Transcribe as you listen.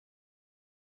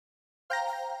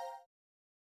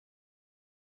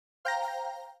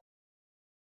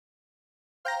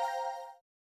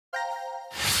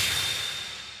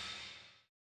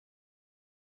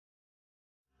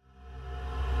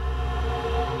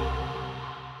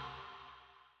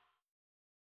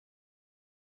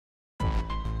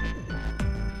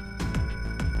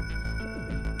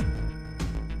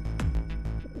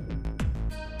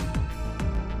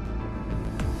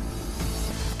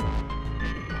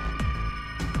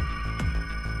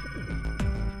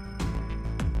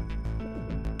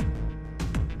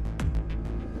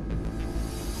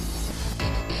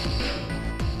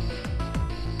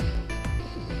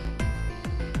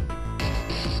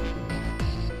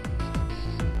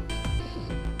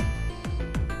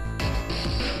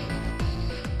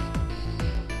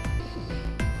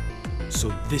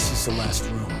So this is the last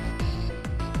room.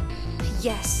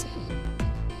 Yes.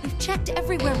 We've checked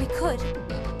everywhere we could.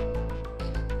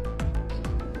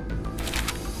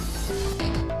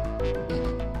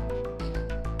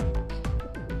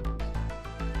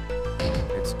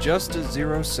 It's just as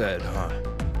Zero said, huh?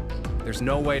 There's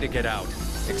no way to get out,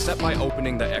 except by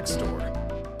opening the X door.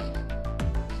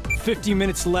 50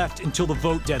 minutes left until the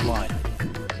vote deadline.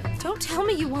 Don't tell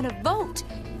me you want to vote.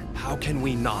 How can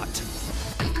we not?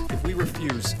 If we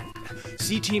refuse,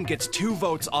 C-Team gets 2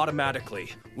 votes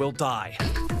automatically. We'll die.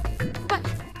 But...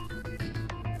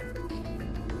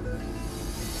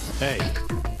 Hey,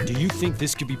 do you think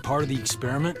this could be part of the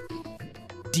experiment?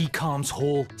 DCOM's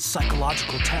whole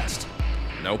psychological test?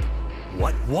 Nope.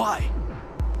 What? Why?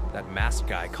 That masked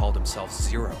guy called himself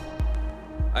Zero.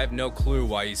 I have no clue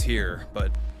why he's here,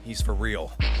 but he's for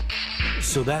real.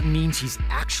 So that means he's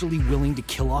actually willing to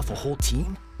kill off a whole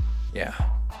team? Yeah.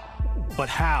 But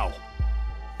how?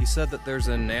 He said that there's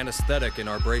an anesthetic in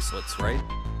our bracelets, right?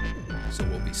 So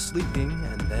we'll be sleeping,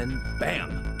 and then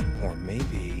bam! Or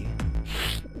maybe...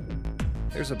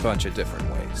 There's a bunch of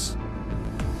different ways.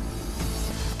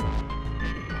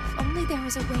 If only there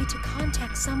was a way to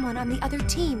contact someone on the other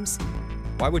teams.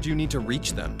 Why would you need to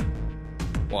reach them?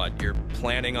 What, you're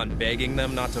planning on begging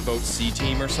them not to vote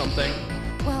C-Team or something?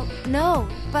 Well, no,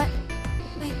 but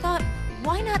I thought,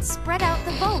 why not spread out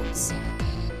the votes?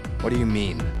 What do you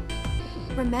mean?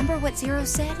 Remember what Zero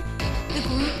said? The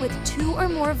group with 2 or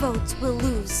more votes will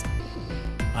lose.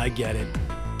 I get it.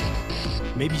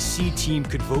 Maybe C-Team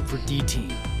could vote for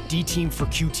D-Team, D-Team for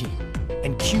Q-Team,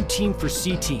 and Q-Team for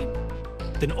C-Team.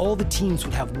 Then all the teams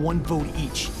would have 1 vote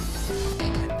each.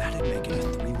 And that'd make it a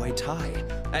 3-way tie.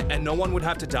 And no one would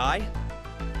have to die?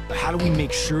 But how do we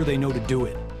make sure they know to do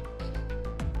it?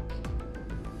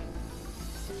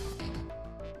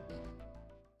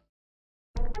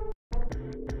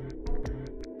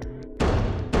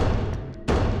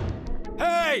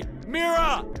 Hey!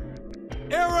 Mira!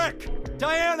 Eric!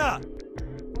 Diana!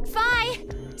 Phi!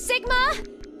 Sigma!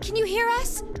 Can you hear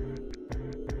us?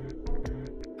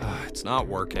 It's not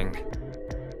working.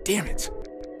 Damn it!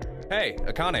 Hey,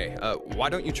 Akane, why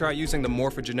don't you try using the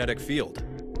morphogenetic field?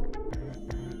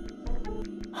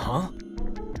 Huh?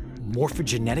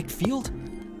 Morphogenetic field?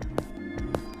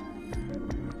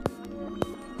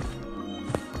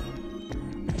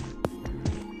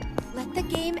 Let the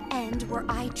game end where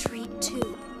I treat 2.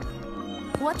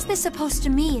 What's this supposed to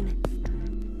mean?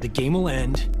 The game will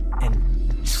end,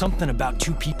 and something about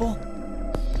 2 people?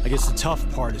 I guess the tough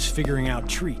part is figuring out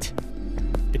treat.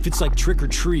 If it's like trick or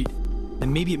treat,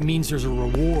 then maybe it means there's a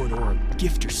reward or a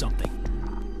gift or something.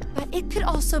 But it could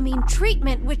also mean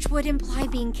treatment, which would imply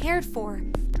being cared for.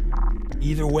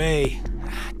 Either way,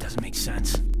 it doesn't make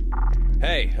sense.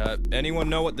 Hey, anyone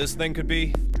know what this thing could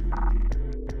be?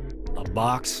 A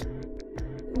box?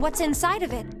 What's inside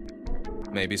of it?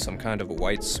 Maybe some kind of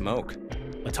white smoke.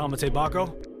 Automate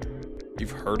Bako?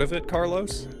 You've heard of it,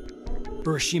 Carlos?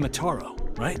 Urashima Taro,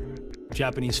 right?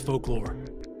 Japanese folklore.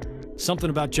 Something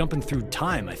about jumping through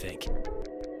time, I think.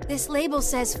 This label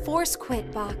says Force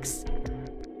Quit Box.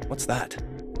 What's that?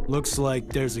 Looks like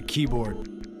there's a keyboard.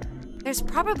 There's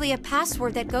probably a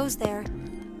password that goes there.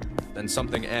 Then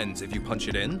something ends if you punch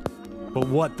it in? But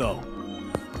what, though?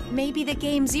 Maybe the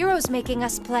game Zero's making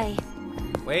us play.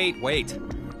 Wait.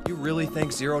 You really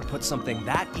think Zero'd put something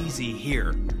that easy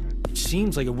here? It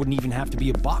seems like it wouldn't even have to be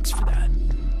a box for that.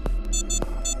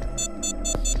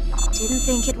 Didn't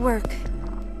think it'd work.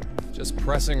 Just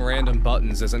pressing random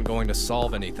buttons isn't going to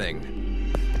solve anything.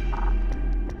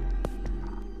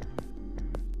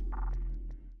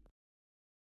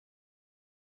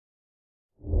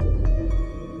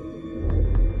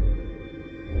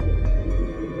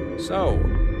 So,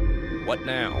 what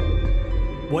now?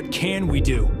 What can we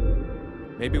do?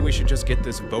 Maybe we should just get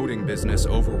this voting business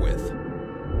over with.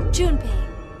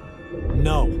 Junpei.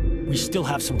 No, we still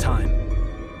have some time.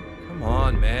 Come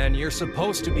on, man. You're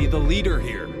supposed to be the leader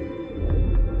here.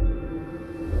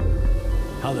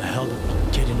 How the hell did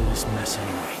we get into this mess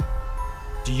anyway?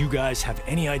 Do you guys have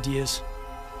any ideas?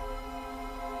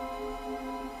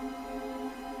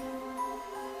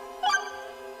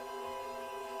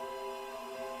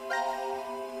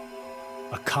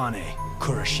 Akane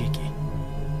Kurashiki.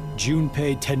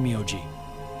 Junpei Tenmyoji.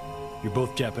 You're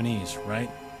both Japanese,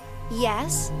 right?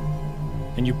 Yes?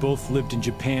 And you both lived in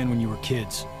Japan when you were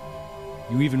kids.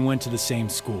 You even went to the same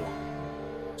school.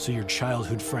 So you're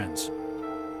childhood friends.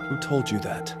 Who told you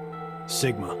that?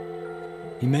 Sigma.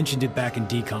 He mentioned it back in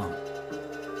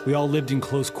DCOM. We all lived in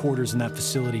close quarters in that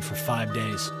facility for 5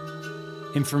 days.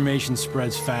 Information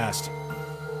spreads fast.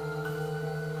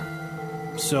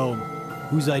 So,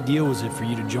 whose idea was it for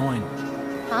you to join?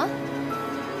 Huh?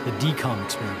 The decom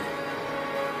experiment.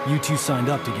 You two signed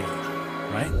up together,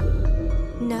 right?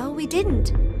 No, we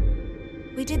didn't.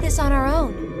 We did this on our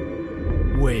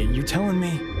own. Wait, you're telling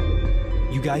me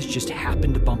you guys just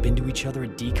happened to bump into each other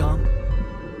at decom?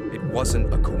 It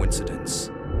wasn't a coincidence.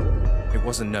 It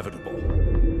was inevitable.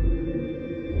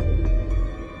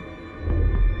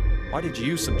 Why did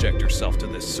you subject yourself to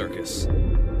this circus?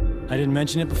 I didn't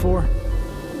mention it before?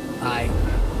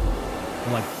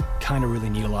 Well, I kinda really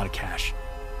need a lot of cash.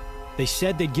 They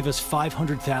said they'd give us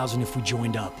 $500,000 if we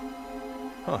joined up.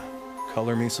 Huh.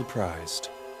 Color me surprised.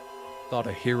 Thought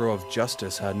a hero of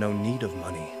justice had no need of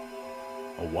money.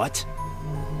 A what?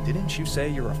 Didn't you say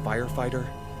you're a firefighter?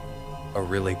 A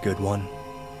really good one?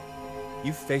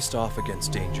 You've faced off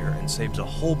against danger and saved a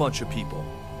whole bunch of people.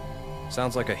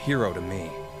 Sounds like a hero to me.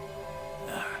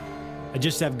 I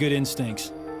just have good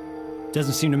instincts.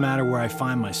 Doesn't seem to matter where I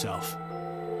find myself.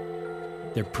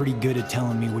 They're pretty good at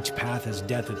telling me which path has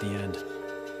death at the end.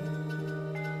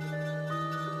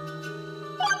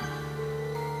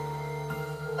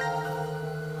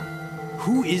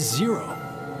 Who is Zero?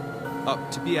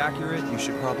 To be accurate, you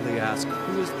should probably ask,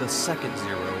 who is the second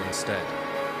Zero instead?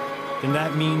 Then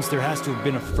that means there has to have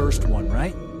been a first one,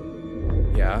 right?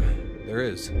 Yeah, there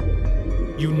is.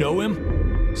 You know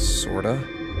him? Sorta.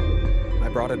 I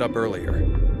brought it up earlier.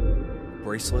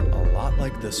 Bracelet a lot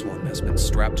like this one has been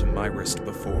strapped to my wrist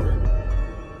before.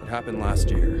 It happened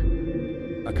last year.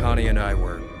 Akane and I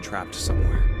were trapped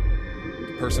somewhere.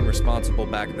 The person responsible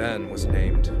back then was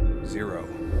named Zero.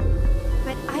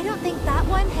 But I don't think that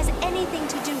one has anything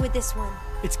to do with this one.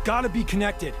 It's gotta be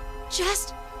connected.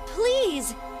 Just,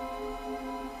 please,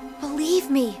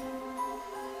 believe me.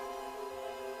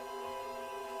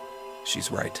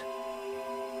 She's right.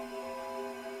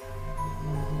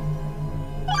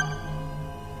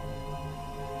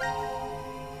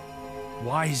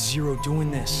 Why is Zero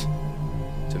doing this?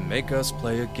 To make us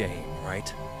play a game,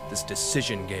 right? This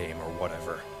decision game or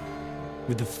whatever.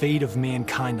 With the fate of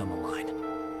mankind on the line.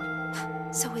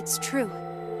 So it's true.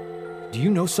 Do you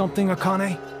know something,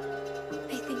 Akane?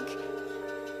 I think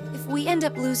if we end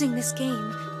up losing this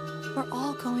game, we're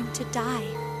all going to die.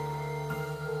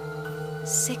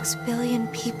 6 billion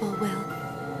people will.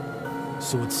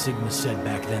 So what Sigma said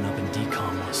back then up in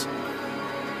decom was...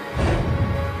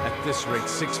 At this rate,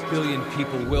 6 billion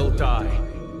people will die.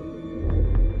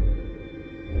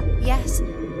 Yes,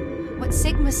 what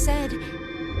Sigma said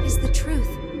is the truth.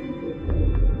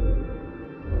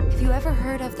 Have you ever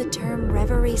heard of the term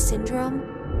reverie syndrome?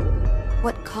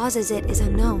 What causes it is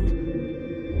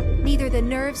unknown. Neither the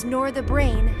nerves nor the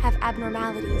brain have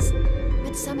abnormalities.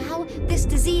 But somehow, this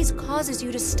disease causes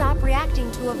you to stop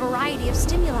reacting to a variety of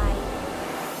stimuli.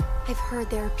 I've heard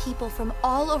there are people from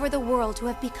all over the world who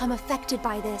have become affected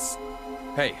by this.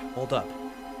 Hey, hold up.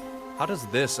 How does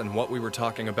this and what we were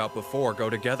talking about before go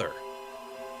together?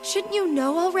 Shouldn't you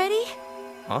know already?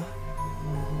 Huh?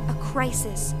 A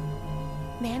crisis.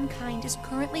 Mankind is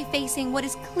currently facing what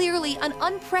is clearly an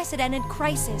unprecedented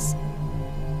crisis.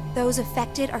 Those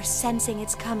affected are sensing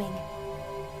it's coming.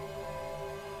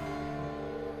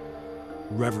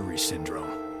 Reverie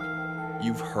syndrome.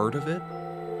 You've heard of it?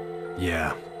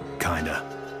 Yeah, kinda.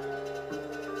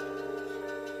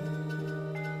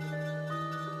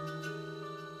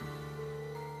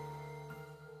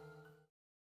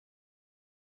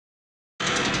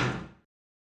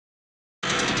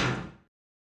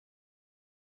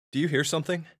 Do you hear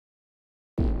something?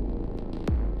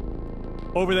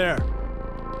 Over there.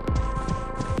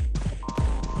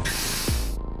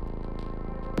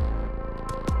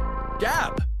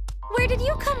 Gab! Where did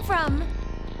you come from?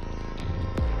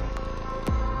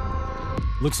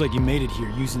 Looks like you made it here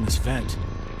using this vent.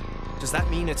 Does that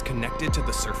mean it's connected to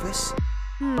the surface?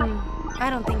 I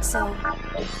don't think so.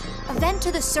 A vent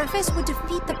to the surface would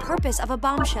defeat the purpose of a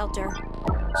bomb shelter.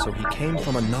 So he came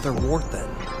from another ward then?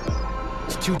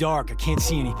 It's too dark, I can't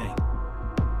see anything.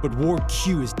 But Ward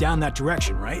Q is down that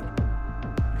direction, right?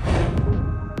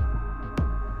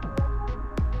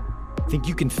 Think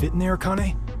you can fit in there,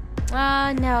 Akane?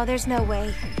 No, there's no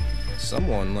way.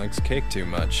 Someone likes cake too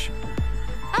much.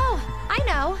 Oh, I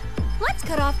know. Let's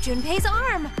cut off Junpei's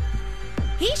arm.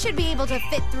 He should be able to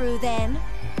fit through then.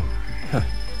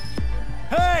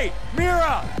 Hey,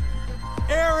 Mira!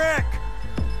 Eric!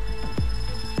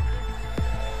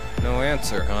 No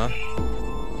answer, huh?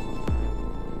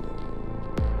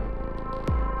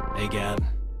 Hey, Gab.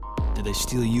 Did they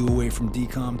steal you away from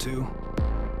decom too?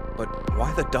 But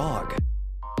why the dog?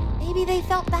 Maybe they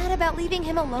felt bad about leaving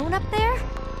him alone up there?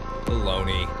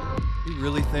 Baloney. You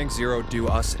really think Zero do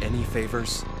us any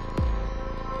favors?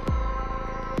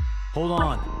 Hold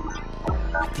on.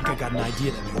 I think I got an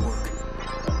idea that may work.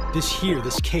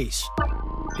 This case.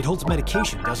 It holds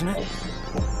medication, doesn't it?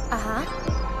 Uh-huh.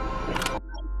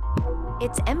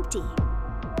 It's empty.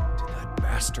 Did that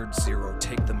bastard Zero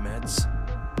take the meds?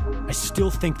 I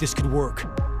still think this could work.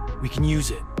 We can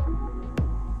use it.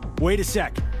 Wait a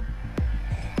sec.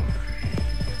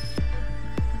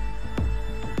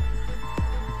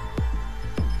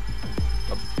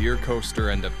 A beer coaster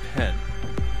and a pen.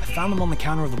 I found them on the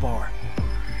counter of the bar.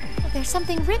 There's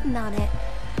something written on it.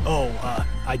 Oh,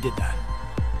 I did that.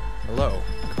 Hello,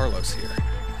 Carlos here.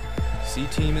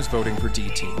 C-Team is voting for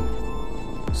D-Team.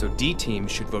 So D-Team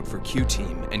should vote for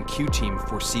Q-Team, and Q-Team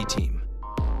for C-Team.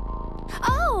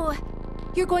 Oh!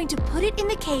 You're going to put it in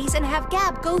the case and have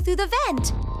Gab go through the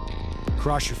vent.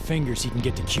 Cross your fingers he can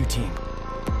get to Q-Team.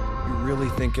 You really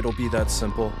think it'll be that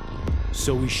simple?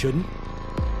 So we shouldn't?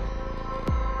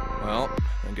 Well,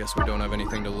 I guess we don't have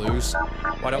anything to lose.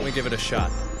 Why don't we give it a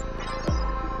shot?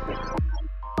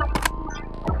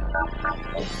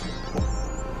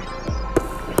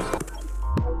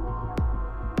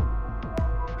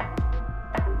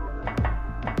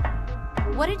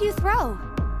 What did you throw?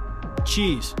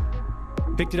 Cheese.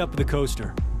 Picked it up with the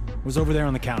coaster. It was over there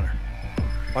on the counter.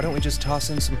 Why don't we just toss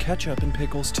in some ketchup and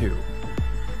pickles too?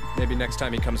 Maybe next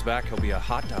time he comes back, he'll be a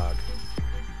hot dog.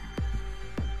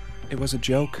 It was a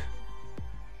joke.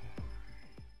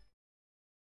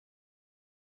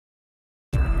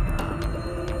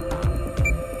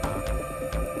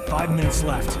 Five minutes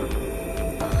left.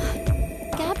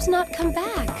 Gab's not come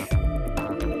back.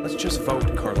 Let's just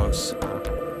vote, Carlos.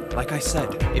 Like I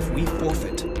said, if we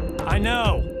forfeit... I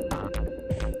know!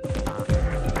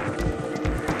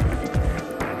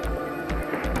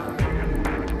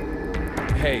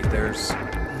 Hey, there's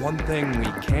one thing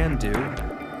we can do.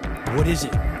 What is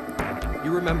it?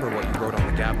 You remember what you wrote on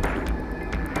the Gab letter?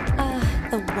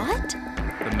 The what?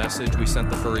 The message we sent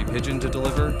the furry pigeon to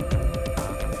deliver?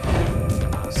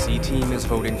 C-Team is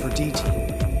voting for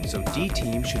D-Team, so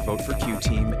D-Team should vote for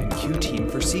Q-Team and Q-Team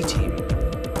for C-Team.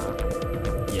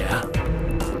 Yeah?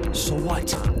 So what?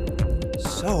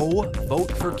 So,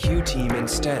 vote for Q-Team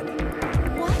instead.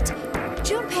 What?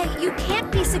 Junpei, you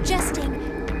can't be suggesting...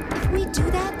 If we do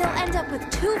that, they'll end up with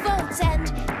 2 votes and...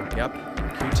 Yep,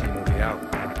 Q-Team will be out.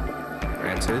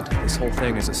 Granted, this whole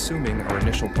thing is assuming our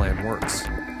initial plan works.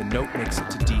 The note makes it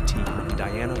to D-Team, and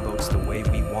Diana votes the way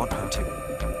we want her to.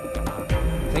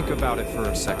 Think about it for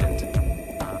a second.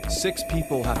 6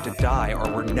 people have to die or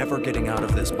we're never getting out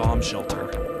of this bomb shelter.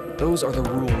 Those are the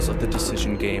rules of the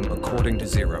decision game according to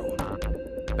Zero.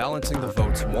 Balancing the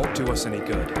votes won't do us any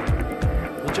good.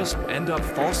 We'll just end up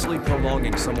falsely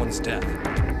prolonging someone's death.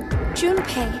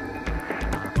 Junpei.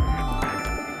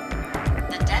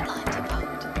 The deadline to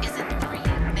vote is in 3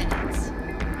 minutes.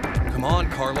 Come on,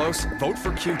 Carlos. Vote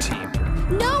for Q-Team.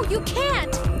 No, you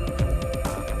can't!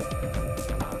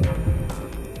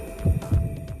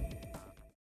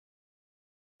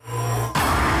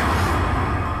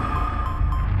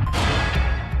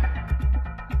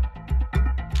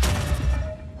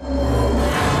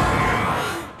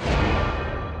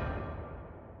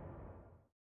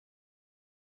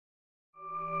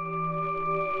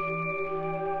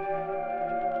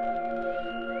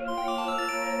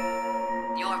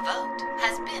 Your vote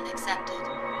has been accepted.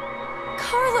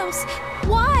 Carlos,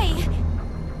 why?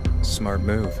 Smart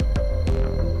move.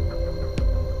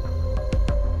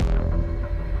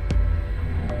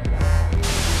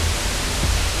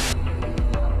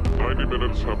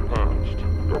 Minutes have passed.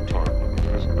 Your time limit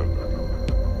has ended.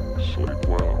 Sleep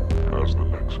well, as the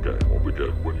next game will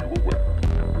begin when you awake.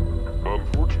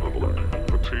 Unfortunately,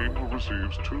 the team who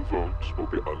receives 2 votes will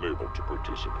be unable to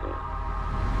participate.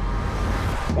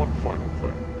 One final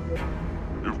thing.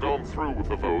 You've gone through with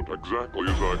the vote exactly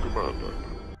as I commanded.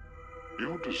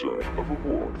 You deserve a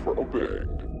reward for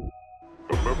obeying.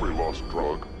 The memory loss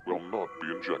drug will not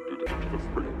be injected into the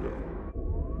 3 of you.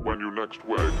 When you next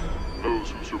wake, those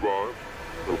who survive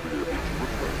will be able to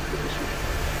regret the decision.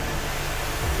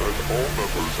 And all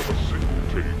members of a single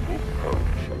team will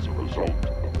perish as a result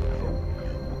of the vote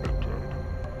you entered.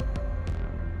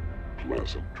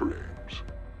 Pleasant dreams.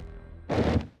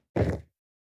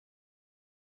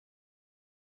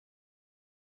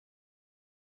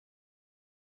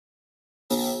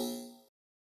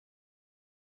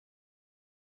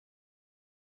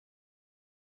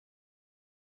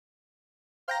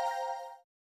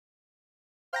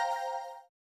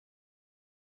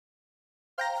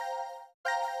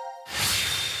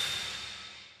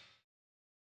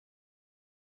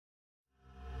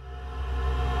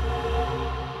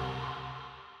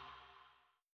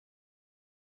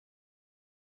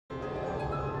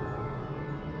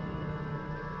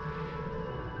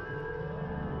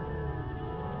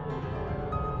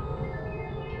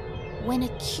 When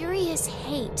a curious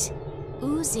hate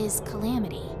oozes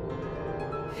calamity.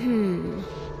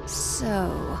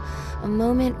 So, a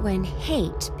moment when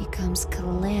hate becomes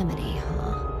calamity,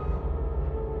 huh?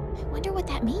 I wonder what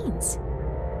that means.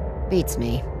 Beats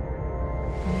me.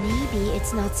 Maybe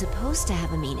it's not supposed to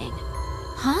have a meaning.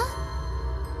 Huh?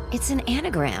 It's an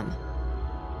anagram.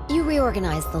 You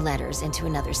reorganize the letters into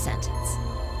another sentence.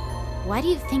 Why do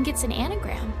you think it's an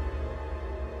anagram?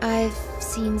 I've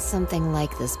seen something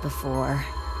like this before.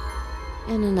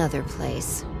 In another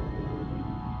place.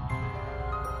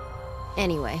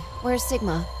 Anyway, where's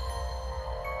Sigma?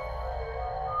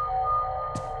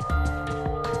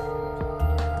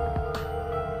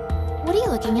 What are you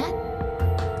looking at?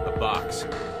 A box.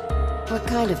 What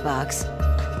kind of box?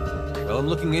 Well, I'm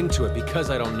looking into it because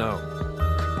I don't know.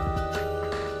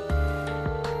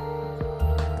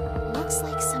 Looks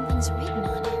like something's written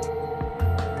on it.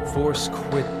 Force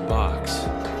quit box.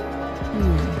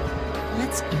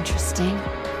 That's interesting.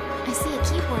 I see a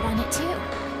keyboard on it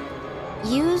too.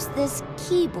 Use this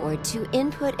keyboard to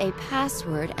input a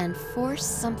password and force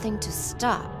something to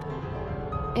stop.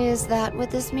 Is that what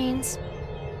this means?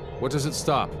 What does it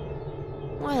stop?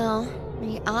 Well,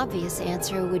 the obvious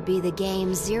answer would be the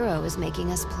game Zero is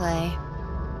making us play.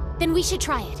 Then we should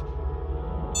try it.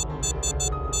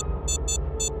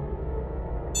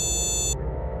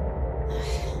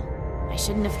 I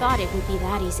shouldn't have thought it would be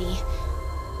that easy.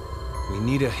 We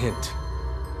need a hint.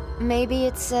 Maybe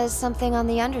it says something on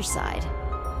the underside.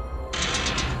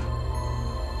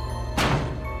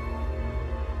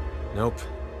 Nope.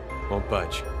 Won't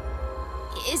budge.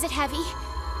 Is it heavy?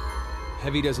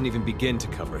 Heavy doesn't even begin to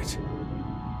cover it.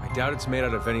 I doubt it's made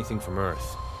out of anything from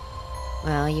Earth.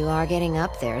 Well, you are getting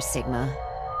up there, Sigma.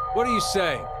 What are you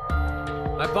saying?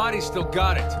 My body's still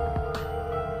got it.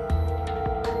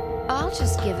 I'll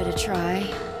just give it a try.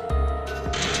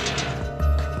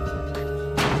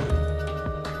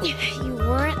 You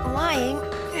weren't lying.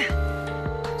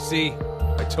 See?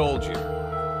 I told you.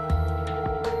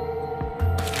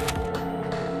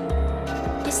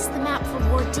 This is the map for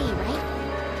Ward D,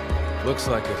 right? Looks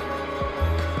like it.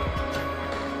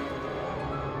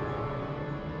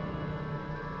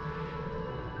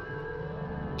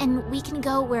 And we can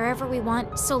go wherever we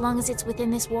want, so long as it's within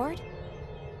this ward?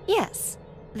 Yes,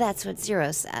 that's what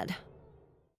Zero said.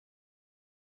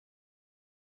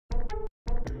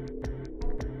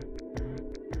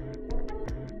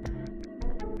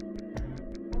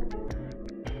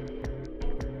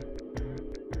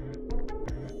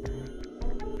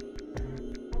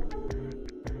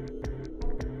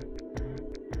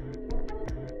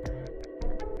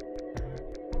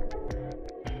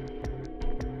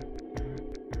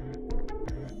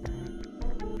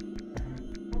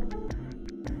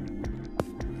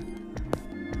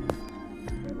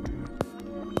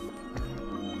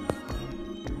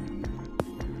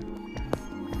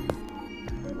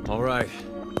 All right.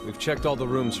 We've checked all the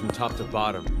rooms from top to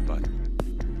bottom, but...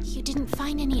 You didn't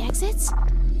find any exits?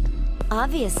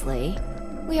 Obviously.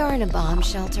 We are in a bomb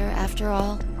shelter, after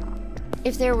all.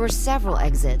 If there were several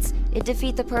exits, it'd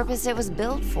defeat the purpose it was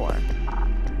built for.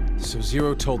 So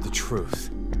Zero told the truth.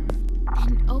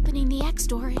 Then opening the X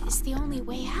door is the only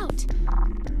way out.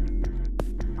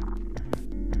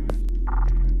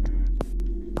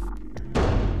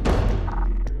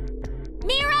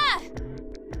 Mira!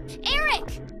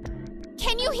 Eric!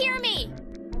 Can you hear me?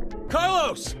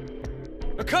 Carlos!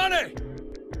 Akane!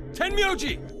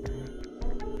 Tenmyoji!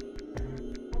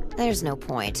 There's no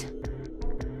point.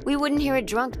 We wouldn't hear a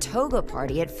drunk toga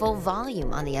party at full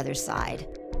volume on the other side.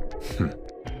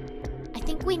 I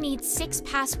think we need 6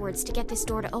 passwords to get this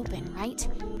door to open, right?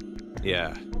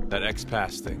 Yeah, that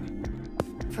X-Pass thing.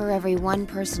 For every one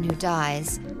person who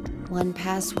dies, one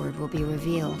password will be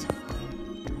revealed.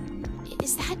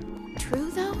 Is that true,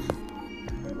 though?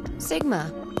 Sigma,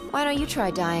 why don't you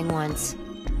try dying once?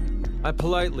 I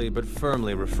politely but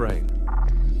firmly refrain.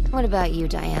 What about you,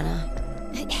 Diana?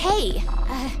 Hey!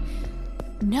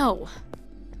 No.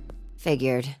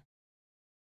 Figured.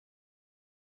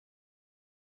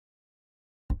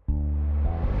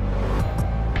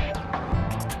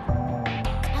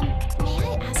 May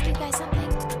I ask you guys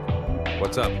something?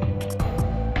 What's up?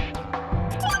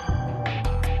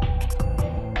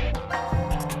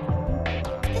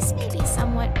 This may be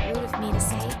somewhat rude of me to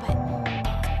say, but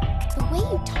the way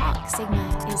you talk, Sigma,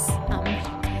 is,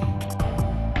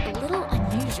 a little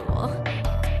unusual.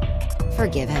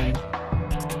 Forgive him.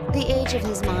 The age of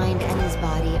his mind and his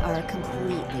body are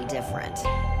completely different.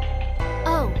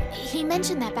 Oh, he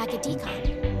mentioned that back at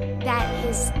Decon. That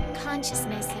his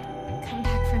consciousness had come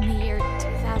back from the year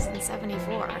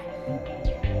 2074.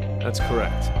 That's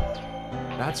correct.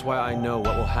 That's why I know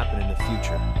what will happen in the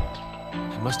future.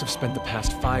 I must have spent the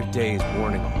past 5 days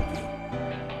warning all of you.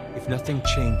 If nothing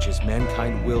changes,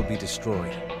 mankind will be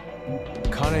destroyed.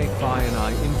 Kane, Phi, and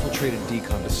I infiltrated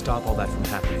Decon to stop all that from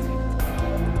happening.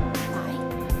 Why?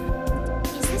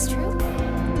 Is this true?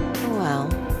 Well,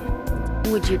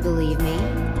 would you believe me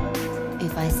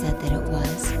if I said that it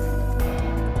was?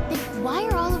 Then why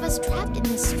are all of us trapped in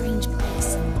this strange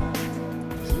place?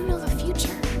 If you know the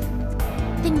future,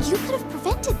 then you could have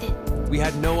prevented it. We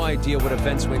had no idea what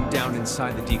events went down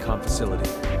inside the Decon facility.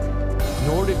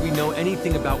 Nor did we know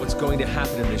anything about what's going to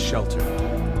happen in this shelter.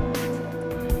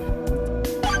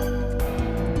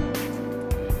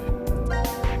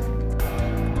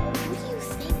 Who do you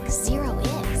think Zero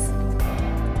is?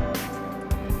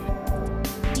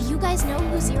 Do you guys know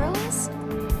who Zero is?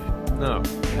 No,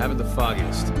 haven't the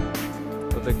foggiest.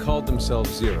 But they called themselves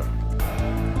Zero.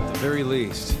 At the very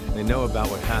least, they know about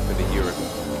what happened a year ago.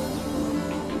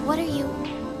 What are you?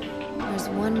 There's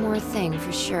one more thing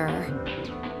for sure.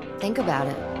 Think about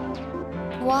it.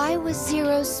 Why was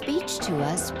Zero's speech to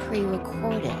us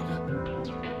pre-recorded?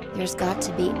 There's got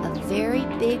to be a very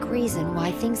big reason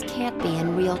why things can't be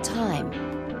in real time.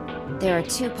 There are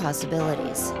two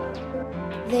possibilities.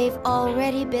 They've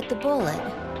already bit the bullet,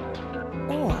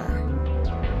 or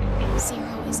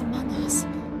Zero is among us.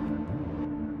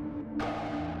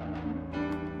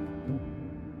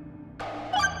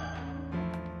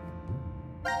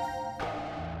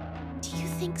 Do you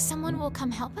think someone will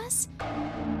come help us?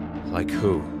 Like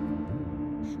who?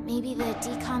 Maybe the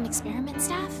decom experiment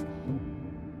staff?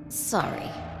 sorry,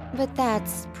 but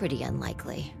that's pretty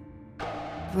unlikely.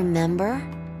 Remember?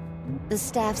 The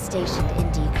staff stationed in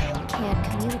Decon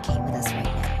can't communicate with us right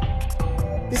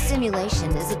now. The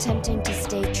simulation is attempting to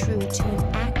stay true to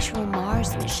an actual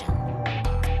Mars mission.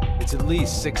 It's at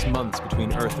least 6 months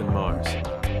between Earth and Mars.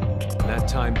 In that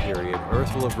time period,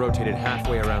 Earth will have rotated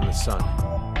halfway around the Sun.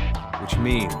 Which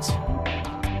means...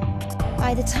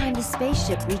 by the time the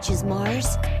spaceship reaches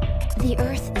Mars, the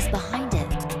Earth is behind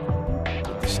it.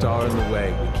 with the star in the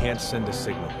way, we can't send a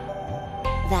signal.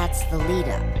 That's the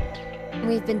lead-up.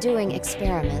 We've been doing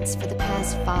experiments for the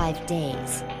past 5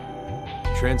 days.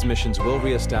 Transmissions will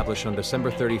re-establish on December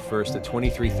 31st at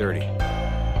 23:30,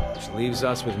 which leaves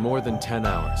us with more than 10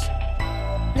 hours.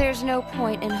 There's no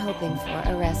point in hoping for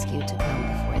a rescue to come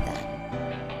before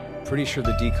then. Pretty sure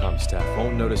the decom staff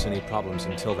won't notice any problems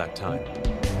until that time.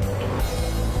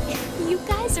 You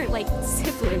guys are like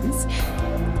siblings.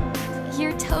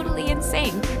 You're totally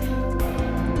insane.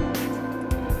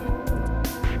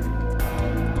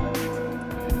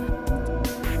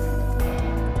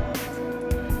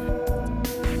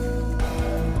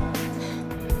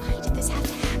 Why did this have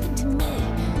to happen to me?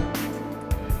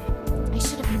 I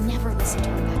should have never listened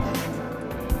to Rebecca.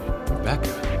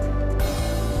 Rebecca?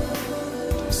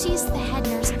 She's the head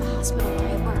nurse at the hospital where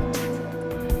I worked.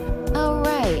 Oh,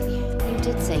 right. You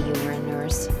did say you were a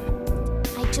nurse.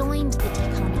 I joined the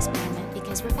decom experiment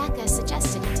because Rebecca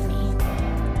suggested it to me.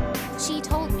 She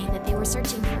told me that they were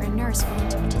searching for a nurse willing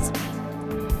to participate.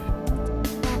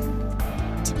 Well,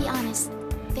 to be honest,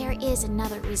 there is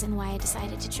another reason why I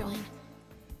decided to join.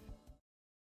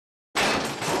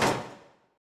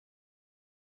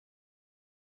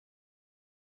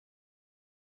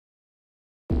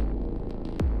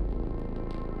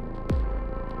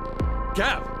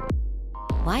 Gab!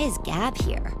 Why is Gab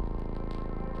here?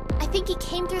 I think he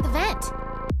came through the vent.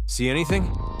 See anything?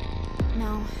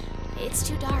 No, it's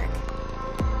too dark.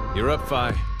 You're up,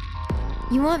 Phi.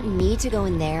 You want me to go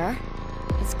in there?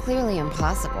 It's clearly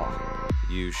impossible.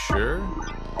 You sure?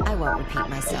 I won't repeat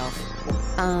myself.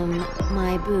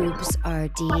 My boobs are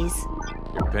D's.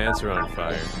 Your pants are on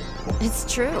fire.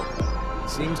 It's true.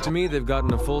 Seems to me they've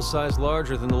gotten a full size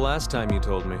larger than the last time you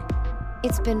told me.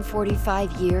 It's been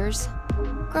 45 years.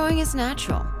 Growing is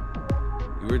natural.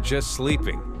 You were just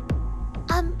sleeping.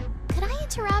 Could I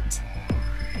interrupt?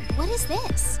 What is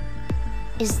this?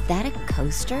 Is that a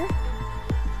coaster?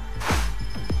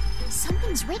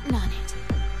 Something's written on it.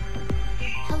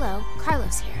 Hello,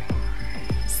 Carlos here.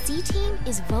 C-Team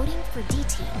is voting for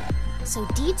D-Team. So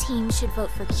D-Team should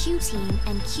vote for Q-Team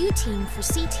and Q-Team for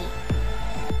C-Team.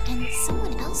 And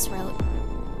someone else wrote...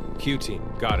 Q-Team,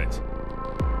 got it.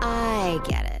 I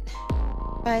get it.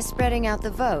 By spreading out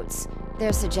the votes,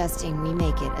 they're suggesting we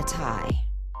make it a tie.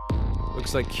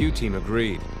 Looks like Q-Team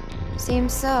agreed.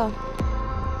 Seems so.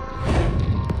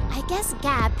 I guess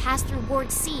Gab passed through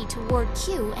Ward C to Ward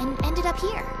Q and ended up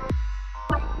here.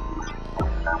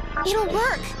 It'll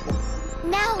work!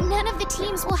 Now none of the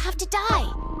teams will have to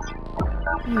die!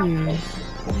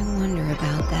 I wonder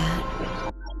about that.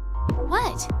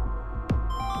 What?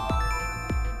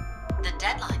 The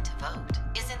deadline to vote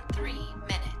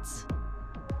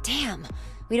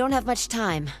We don't have much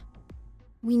time.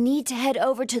 We need to head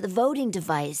over to the voting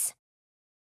device.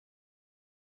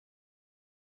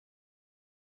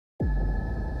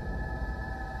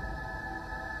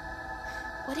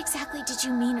 What exactly did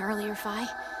you mean earlier, Phi?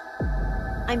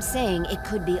 I'm saying it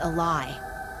could be a lie.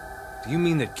 Do you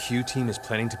mean that Q-Team is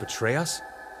planning to betray us?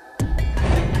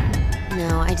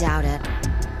 No, I doubt it.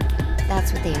 If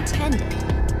that's what they intended,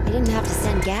 they didn't have to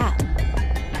send Gab.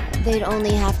 They'd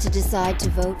only have to decide to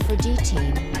vote for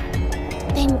D-Team.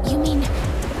 Then you mean...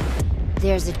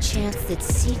 There's a chance that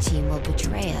C-Team will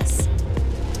betray us.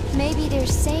 Maybe they're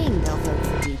saying they'll vote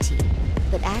for D-Team,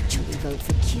 but actually vote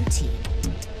for Q-Team.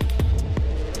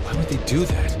 Why would they do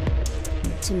that?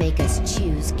 To make us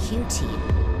choose Q-Team.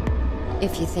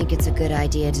 If you think it's a good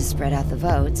idea to spread out the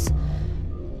votes,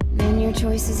 then your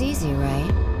choice is easy,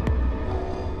 right?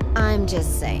 I'm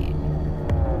just saying.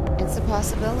 It's a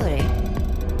possibility.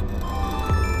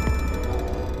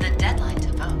 The deadline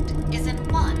to vote is in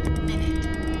 1 minute.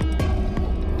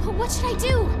 What should I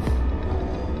do?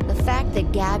 The fact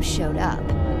that Gab showed up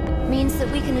means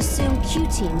that we can assume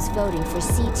Q-Team's voting for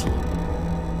C-Team.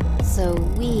 So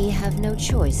we have no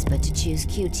choice but to choose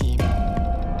Q-Team.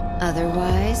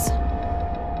 Otherwise...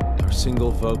 Our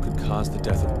single vote could cause the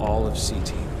death of all of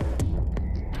C-Team.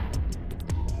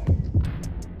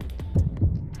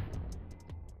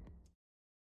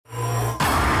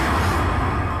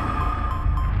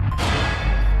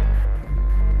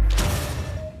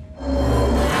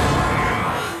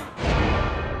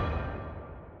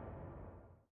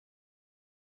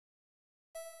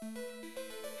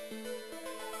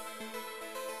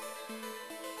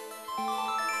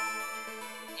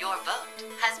 Your vote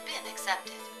has been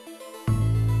accepted.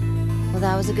 Well,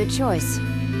 that was a good choice.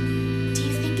 Do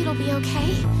you think it'll be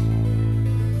okay?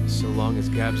 So long as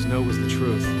Gab's note was the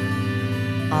truth.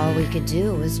 All we could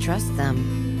do was trust them.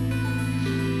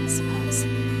 I suppose.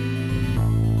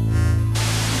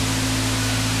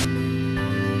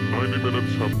 90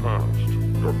 minutes have passed.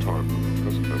 Your time limit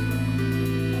has ended.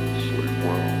 Sleep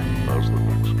well, as the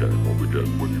next game will begin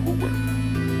when you awake.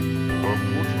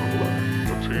 Unfortunately,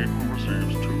 the team who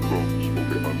receives 2 votes will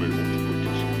be unable to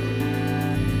participate.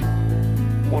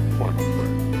 One final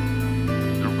thing.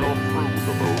 You've gone through with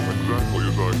the vote exactly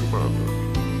as I commanded.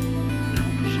 You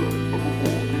deserve a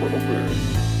reward for obeying.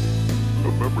 The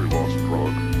memory loss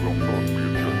drug will not be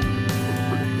injected into the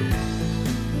finger.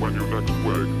 When you next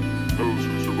wake, those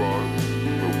who survive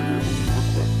will be able to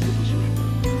request the decision.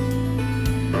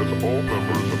 As all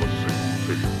members of a single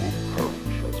team will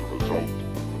perish as a result of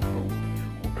the vote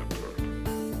you entered.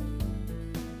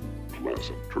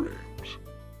 Pleasant dreams.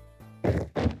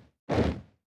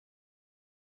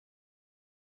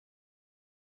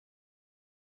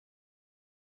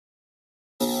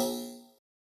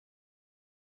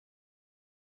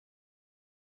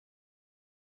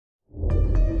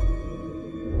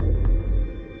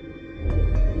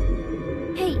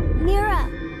 Hey, Mira!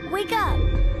 Wake up!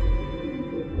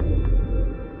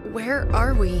 Where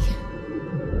are we?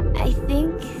 I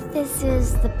think this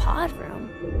is the pod room.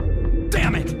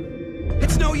 Damn it!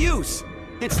 It's no use!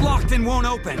 It's locked and won't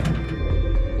open!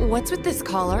 What's with this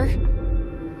collar?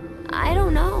 I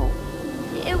don't know.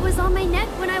 It was on my neck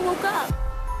when I woke up.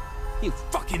 You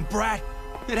fucking brat!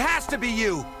 It has to be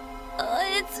you!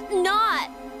 It's not.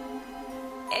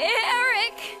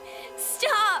 Eric!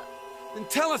 Stop! Then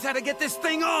tell us how to get this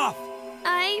thing off!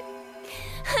 I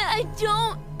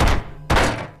don't...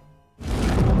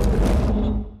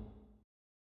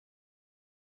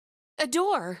 A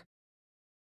door.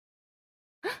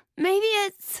 Maybe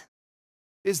it's...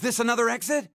 Is this another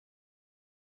exit?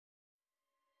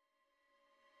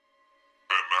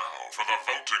 And now for the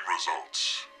voting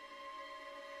results.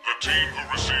 The team who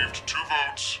received 2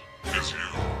 votes is you,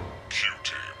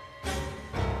 Q-Team.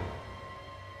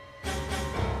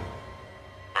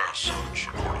 As such,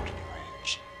 according to the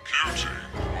rules, Q-Team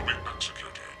will be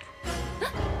executed.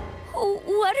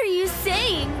 What are you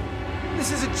saying?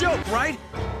 This is a joke, right?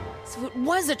 So it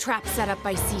was a trap set up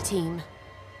by C-Team.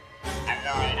 The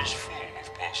world is full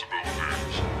of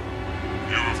possibilities.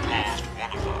 You have caused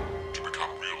one of them to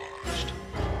become realized.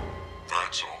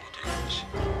 That's all it is.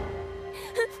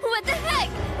 What the heck?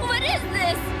 What is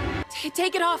this?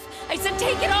 Take it off! I said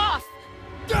take it off!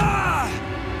 Ah!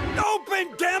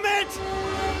 Open, damn it!